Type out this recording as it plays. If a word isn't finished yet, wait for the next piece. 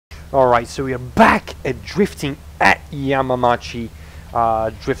Alright, so we are back at drifting at Yamamachi.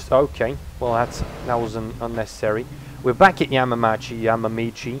 Drift. Okay, well that was unnecessary. We're back at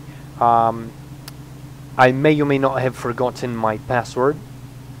Yamamichi. I may or may not have forgotten my password,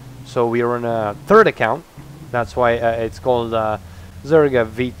 so we are on a third account. That's why it's called Zerga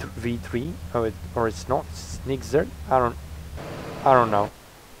V3. Or it's not Sneak Zerg. I don't know.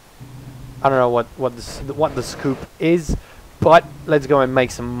 I don't know what the scoop is. But let's go and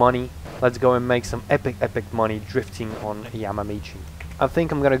make some money. Let's go and make some epic money drifting on Yamamichi. I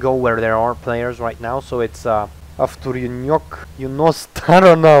think I'm gonna go where there are players right now. So it's Afturynyok Yunost. I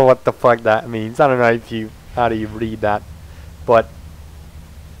don't know what the fuck that means. I don't know how do you read that, but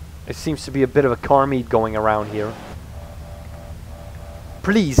it seems to be a bit of a car meet going around here.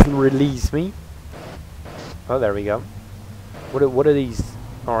 Please release me. Oh, there we go. What are these?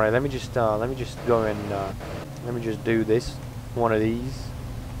 All right, let me just go and let me just do this. One of these.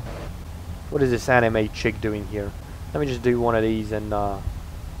 What is this anime chick doing here? Let me just do one of these and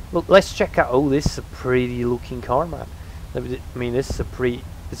look. Let's check out. Oh, this is a pretty looking car, man. I mean, this is a pretty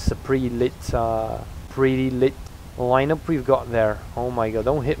lit lineup we've got there. Oh my god!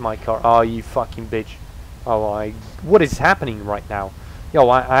 Don't hit my car. Oh, you fucking bitch. Oh, what is happening right now? Yo,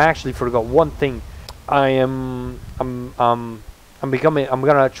 I actually forgot one thing. I'm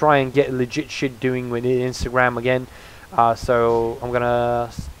gonna try and get legit shit doing with Instagram again. So I'm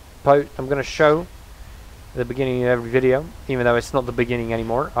gonna show the beginning of every video, even though it's not the beginning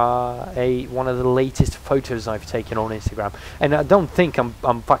anymore. One of the latest photos I've taken on Instagram, and I don't think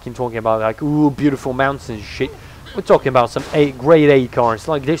I'm fucking talking about like ooh beautiful mountains and shit. We're talking about some grade A cars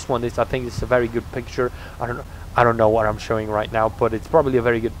like this one. I think it's a very good picture. I don't know what I'm showing right now, but it's probably a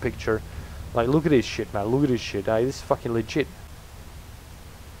very good picture. Like, look at this shit, man. Look at this shit. This is fucking legit.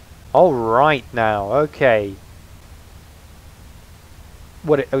 All right, now, okay.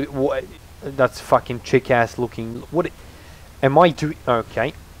 What? That's fucking chick-ass looking. What? Am I doing?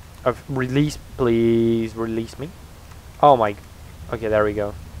 Okay. Release, please release me. Oh my. Okay, there we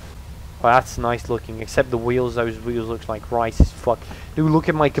go. Well, that's nice looking. Except the wheels. Those wheels looks like rice as fuck. Dude, look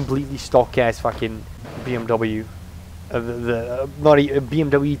at my completely stock-ass fucking BMW. Not a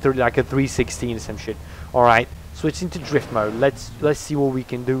BMW 30, like a 316 or some shit. All right. Switch into drift mode. Let's see what we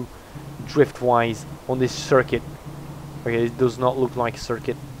can do drift wise on this circuit. Okay, it does not look like a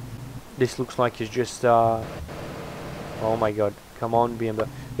circuit. This looks like it's just oh my god, come on BMW.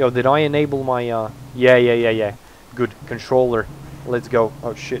 Yo, did I enable my yeah, good controller. Let's go.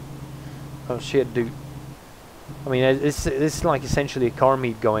 Oh shit, dude. I mean, this is like essentially a car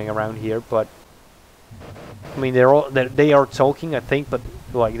meet going around here, but I mean they are talking, I think, but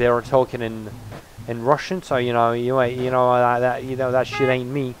like they are talking in Russian, so you know that shit ain't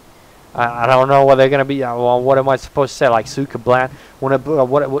me. I don't know what they're gonna be. Well, what am I supposed to say? Like Suka Bland?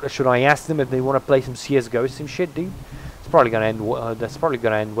 What should I ask them if they want to play some CS:GO, some shit, dude? It's probably gonna end. That's probably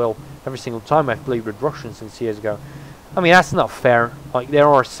gonna end well. Every single time I've played with Russians in CS:GO. I mean, that's not fair. Like there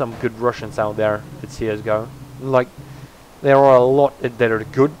are some good Russians out there at CS:GO. Like there are a lot that are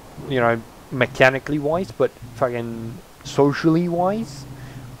good, you know, mechanically wise, but fucking socially wise.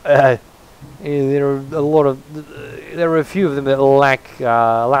 There are a few of them that lack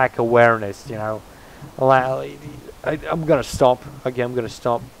awareness, you know. I'm gonna stop. Okay, I'm gonna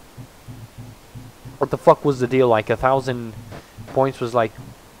stop. What the fuck was the deal? Like 1,000 points was like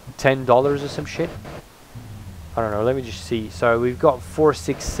 $10 or some shit. I don't know. Let me just see. So we've got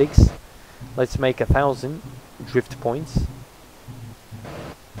 466. Let's make 1,000 drift points.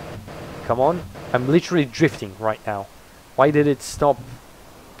 Come on! I'm literally drifting right now. Why did it stop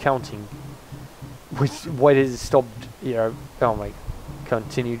counting? Why did it stop? You know, oh my,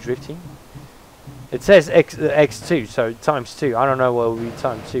 continue drifting. It says x2, so times 2. I don't know what will be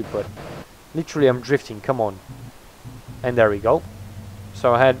times 2, but literally I'm drifting. Come on, and there we go.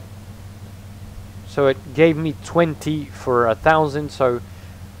 So it gave me 20 for 1,000. So,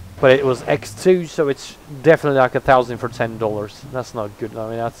 but it was x2, so it's definitely like 1,000 for $10. That's not good. I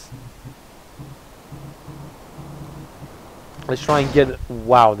mean, that's. Let's try and get.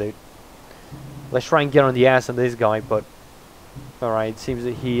 Wow, dude. Let's try and get on the ass of this guy, but alright, it seems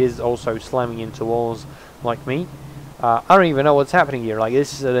that he is also slamming into walls like me. I don't even know what's happening here. Like,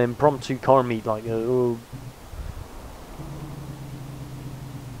 this is an impromptu car meet. Like,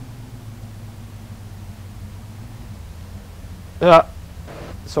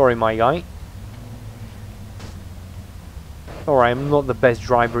 sorry, my guy. Alright, I'm not the best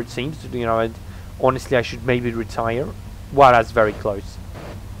driver, it seems. You know, honestly, I should maybe retire. Wow, that's very close.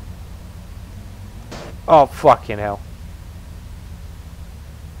 Oh, fucking hell.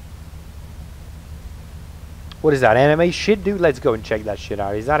 What is that, anime shit, dude? Let's go and check that shit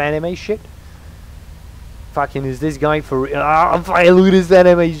out. Is that anime shit? Fucking, is this guy for real? Ah, look at this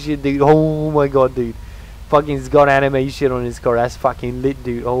anime shit, dude. Oh my god, dude. Fucking, he's got anime shit on his car. That's fucking lit,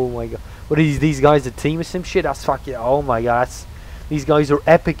 dude. Oh my god. What are these guys, a team or some shit? That's fucking, oh my god. These guys are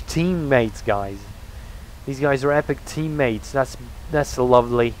epic teammates, guys. These guys are epic teammates. That's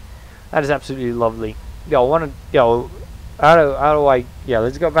lovely. That is absolutely lovely. How do I, yeah,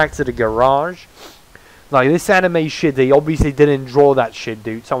 let's go back to the garage. Like, this anime shit, they obviously didn't draw that shit,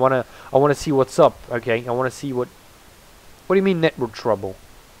 dude. So I wanna see what's up, okay? I wanna see what do you mean network trouble?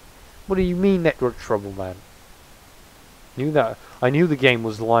 What do you mean network trouble, man? I knew the game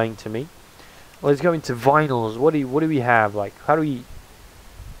was lying to me. Let's go into vinyls. What do we have? Like, how do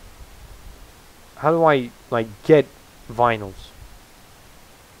I like get vinyls?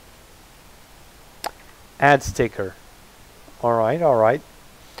 Add sticker. Alright, alright.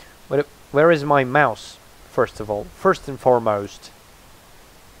 Where is my mouse? First of all, first and foremost.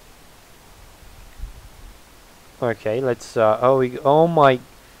 Okay, let's oh my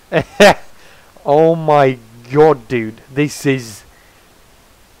oh my god, dude. This is,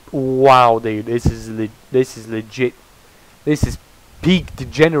 wow, dude. This is legit. This is peak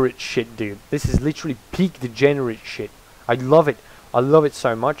degenerate shit, dude. This is literally peak degenerate shit. I love it. I love it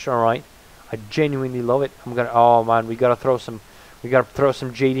so much, alright. I genuinely love it. Oh man, we gotta throw some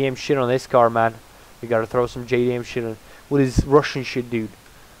JDM shit on this car, man. We gotta throw some JDM shit on. What is Russian shit, dude?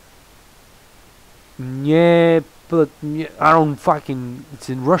 Yeah, but I don't fucking. It's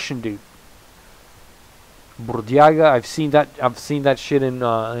in Russian, dude. Brudyaga. I've seen that shit in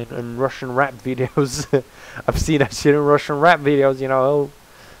Russian rap videos. I've seen that shit in Russian rap videos. You know,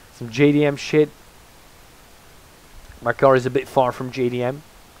 some JDM shit. My car is a bit far from JDM.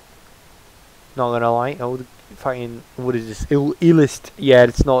 Not gonna lie. Oh, the fucking, what is this? E-list. Yeah,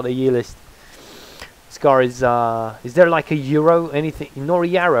 it's not a E-list. This car is there like a Euro? Anything?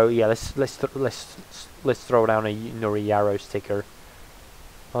 Nori Yarrow? Yeah, let's throw down a Nori Yarrow sticker.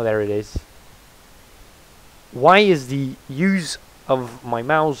 Oh, there it is. Why is the use of my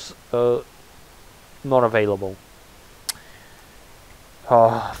mouse not available?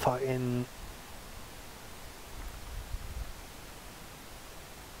 Oh, fucking.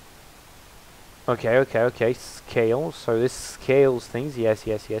 Okay. Scale. So this scales things. Yes.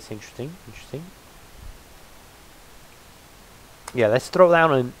 Interesting. Yeah, let's throw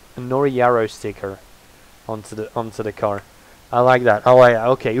down a Nori Yarrow sticker onto the car. I like that. Oh, yeah.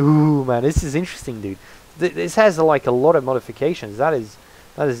 Okay. Ooh, man, this is interesting, dude. This has like a lot of modifications. That is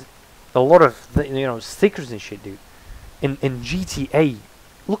a lot of stickers and shit, dude. In GTA,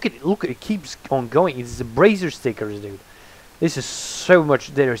 look at it. It keeps on going. It's the Brazer stickers, dude. This is so much.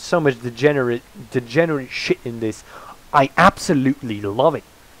 There is so much degenerate shit in this. I absolutely love it.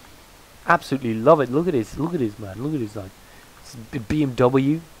 Absolutely love it. Look at this, man. Look at this, like, it's a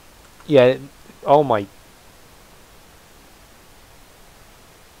BMW. Yeah. Oh my.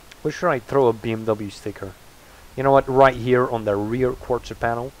 Where should I throw a BMW sticker? You know what? Right here on the rear quarter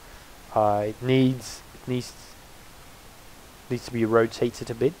panel. It needs to be rotated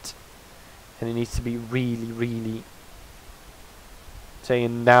a bit, and it needs to be really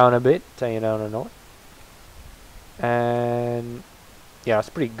taken down a bit, taken down a notch. And yeah, it's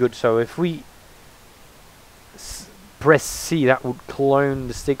pretty good. So if we press C, that would clone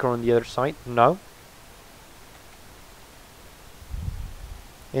the sticker on the other side. No.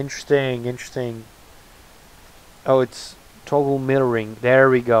 Interesting. Oh, it's toggle mirroring. There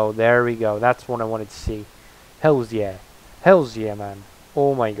we go. That's what I wanted to see. Hells yeah, man.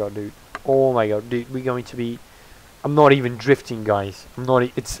 Oh my god, dude. We're going to be. I'm not even drifting, guys. I'm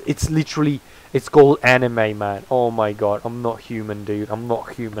not. It's literally. It's called anime, man. Oh my god. I'm not human, dude. I'm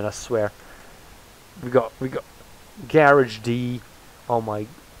not human. I swear. We got Garage D. Oh my.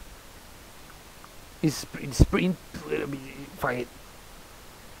 It's pretty.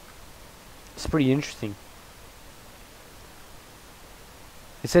 It's pretty interesting.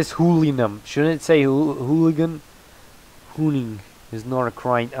 It says hooligan. Shouldn't it say hooligan? Hooning is not a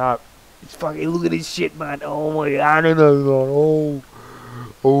crime. It's fucking. Look at this shit, man. Oh my. I don't know.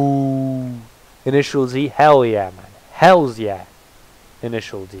 Oh. Initial Z. Hell yeah, man. Hells yeah.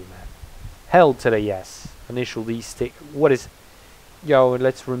 Initial D, man. Hell to the yes. Initial D stick. What is? Yo,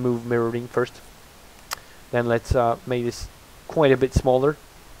 let's remove mirroring first. Then let's make this quite a bit smaller.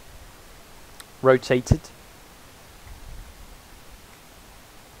 Rotate it.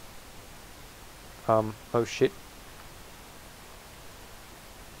 Oh shit.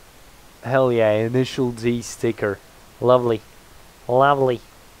 Hell yeah, initial D sticker. Lovely.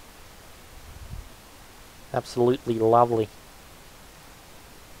 Absolutely lovely.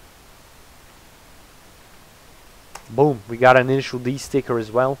 Boom, we got an initial D sticker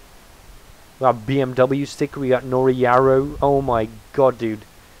as well. We got BMW sticker, we got Noriyaro. Oh my god, dude.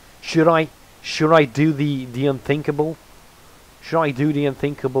 Should I do the unthinkable? Should I do the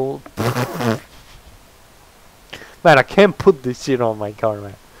unthinkable? Man, I can't put this shit on my car,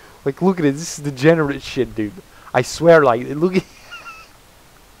 man. Like, look at it, this is degenerate shit, dude. I swear, like, look at...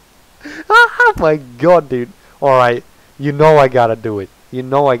 Oh my god, dude. Alright, you know I gotta do it. You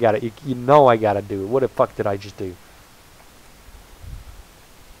know I gotta do it. What the fuck did I just do?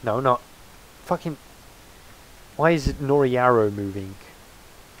 No, not... Fucking... Why is it Noriyaro moving?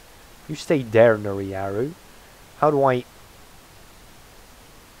 You stay there, Noriyaro. How do I...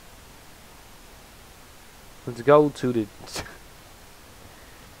 Let's go to the...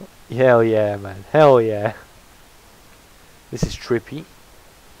 Hell yeah, man. Hell yeah. This is trippy.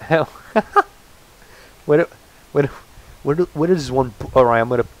 Hell. Where does one... Alright, I'm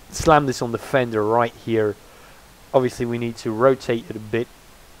gonna slam this on the fender right here. Obviously, we need to rotate it a bit.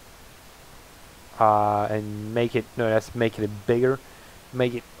 And make it... No, let's make it a bigger.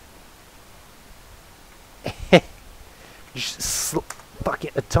 Make it... Just fuck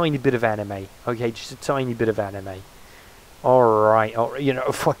it, a tiny bit of anime. Okay, just a tiny bit of anime. Alright, you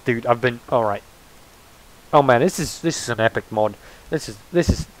know, fuck dude, I've been... Alright. Oh man, this is an epic mod. This is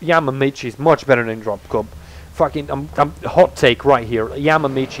YAMAMICHI is much better than Drop Club. Fucking I'm hot take right here.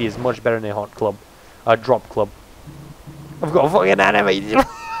 YAMAMICHI is much better than Drop Club. I've got a fucking anime.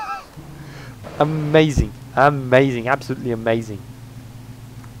 Amazing. Amazing, absolutely amazing.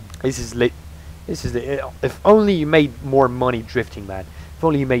 This is lit. This is the... If only you made more money drifting, man. If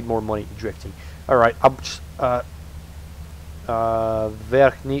only you made more money drifting. Alright, I'm just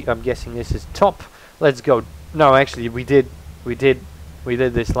Verkni, I'm guessing this is top. Let's go. No, actually we did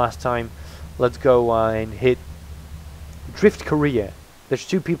this last time. Let's go and hit Drift Korea. There's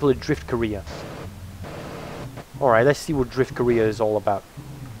 2 people in Drift Korea. Alright, let's see what Drift Korea is all about.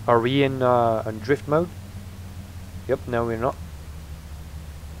 Are we in drift mode? Yep, no we're not.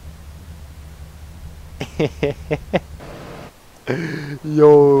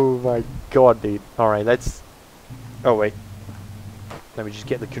 Yo, my god, dude. Alright, let's... Oh, wait. Let me just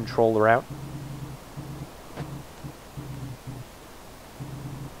get the controller out.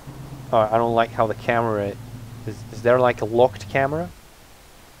 I don't like how the camera... Is there like a locked camera?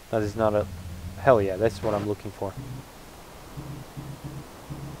 That is not a... Hell yeah, that's what I'm looking for.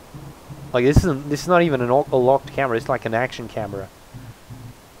 Like, this is not even a locked camera, it's like an action camera.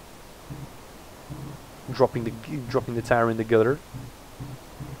 Dropping the tire in the gutter.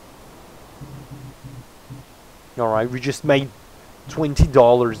 Alright, we just made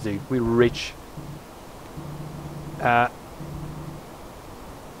 $20, dude. We're rich.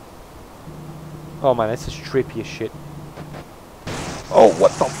 Oh man, this is trippy as shit. Oh,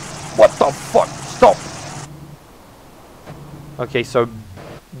 what the fuck? Stop! Okay, so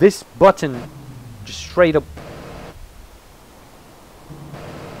this button just straight up...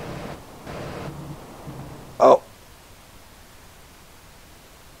 Oh!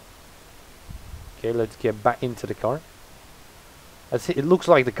 Okay, let's get back into the car. That's it. It looks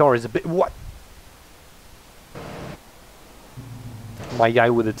like the car is a bit... What? My guy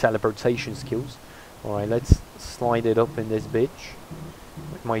with the teleportation skills. Alright, let's slide it up in this bitch.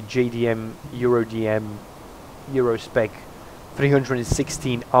 With my JDM EuroDM Eurospec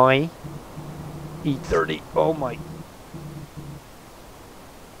 316i E30. Oh my...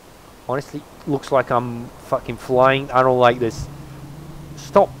 Honestly, looks like I'm fucking flying. I don't like this.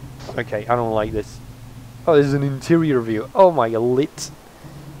 Stop. Okay, I don't like this. Oh, there's an interior view. Oh my, lit.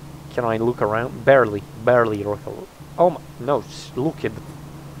 Can I look around? Barely look. Oh my, no, look at...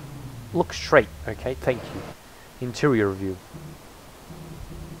 Look straight, okay? Thank you. Interior view.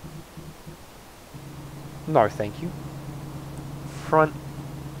 No, thank you. Front.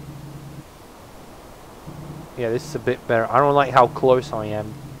 Yeah, this is a bit better. I don't like how close I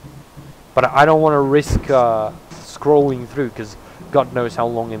am. But I don't want to risk scrolling through, because God knows how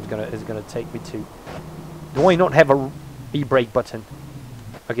long it's gonna take me to. Do I not have a e-brake button?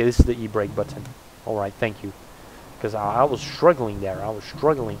 Okay, this is the e-brake button. Alright, thank you. Because I was struggling there. I was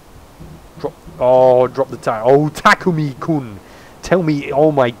struggling. Drop the tire. Oh, Takumi-kun. Tell me,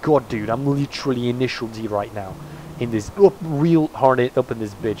 oh my god, dude. I'm literally initial D right now. In this, real hard up in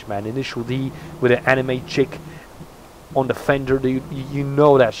this bitch, man. Initial D with an anime chick on the fender, dude. You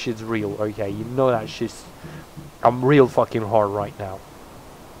know that shit's real, okay? You know that shit's... I'm real fucking hard right now.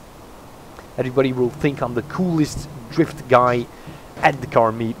 Everybody will think I'm the coolest drift guy at the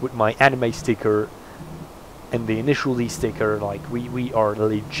car meet with my anime sticker and the initial D sticker. Like, we are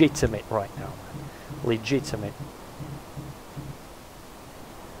legitimate right now. Legitimate.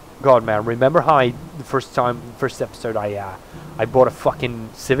 God, man, remember how the first episode, I bought a fucking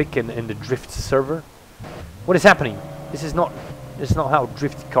Civic in the drift server? What is happening? This is not how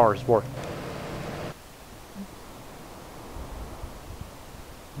drift cars work.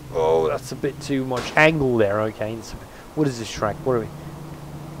 Oh, that's a bit too much angle there. Okay, what is this track? What are we?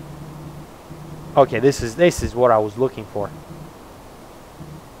 Okay, this is what I was looking for.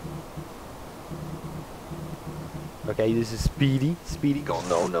 Okay, this is speedy. Speedy, go.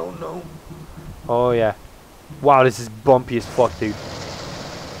 No, no, no. Oh, yeah. Wow, this is bumpy as fuck, dude.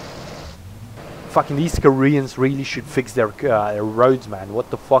 Fucking these Koreans really should fix their roads, man.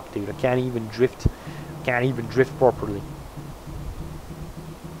 What the fuck, dude? I can't even drift. Can't even drift properly.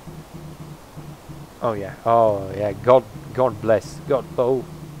 Oh, yeah. Oh, yeah. God bless. God, oh.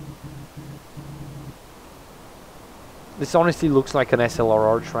 This honestly looks like an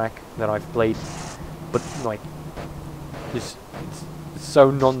SLRR track that I've played. But, like... it's so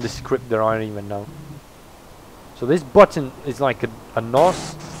nondescript that I don't even know. So this button is like a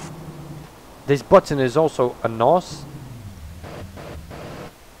NOS. This button is also a NOS.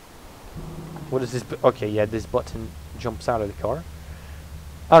 What is this? Okay, yeah, this button jumps out of the car.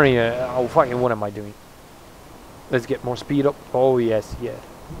 I don't even. Oh fucking! What am I doing? Let's get more speed up. Oh yes, yeah.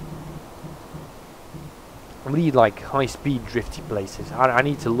 I need like high-speed drifty places. I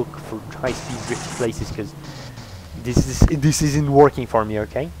need to look for high-speed drifty places because this isn't working for me.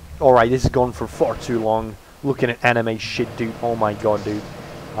 Okay. All right, this has gone for far too long. Looking at anime shit, dude. Oh my god, dude.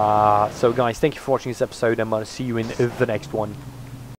 So guys, thank you for watching this episode. I'm gonna see you in the next one.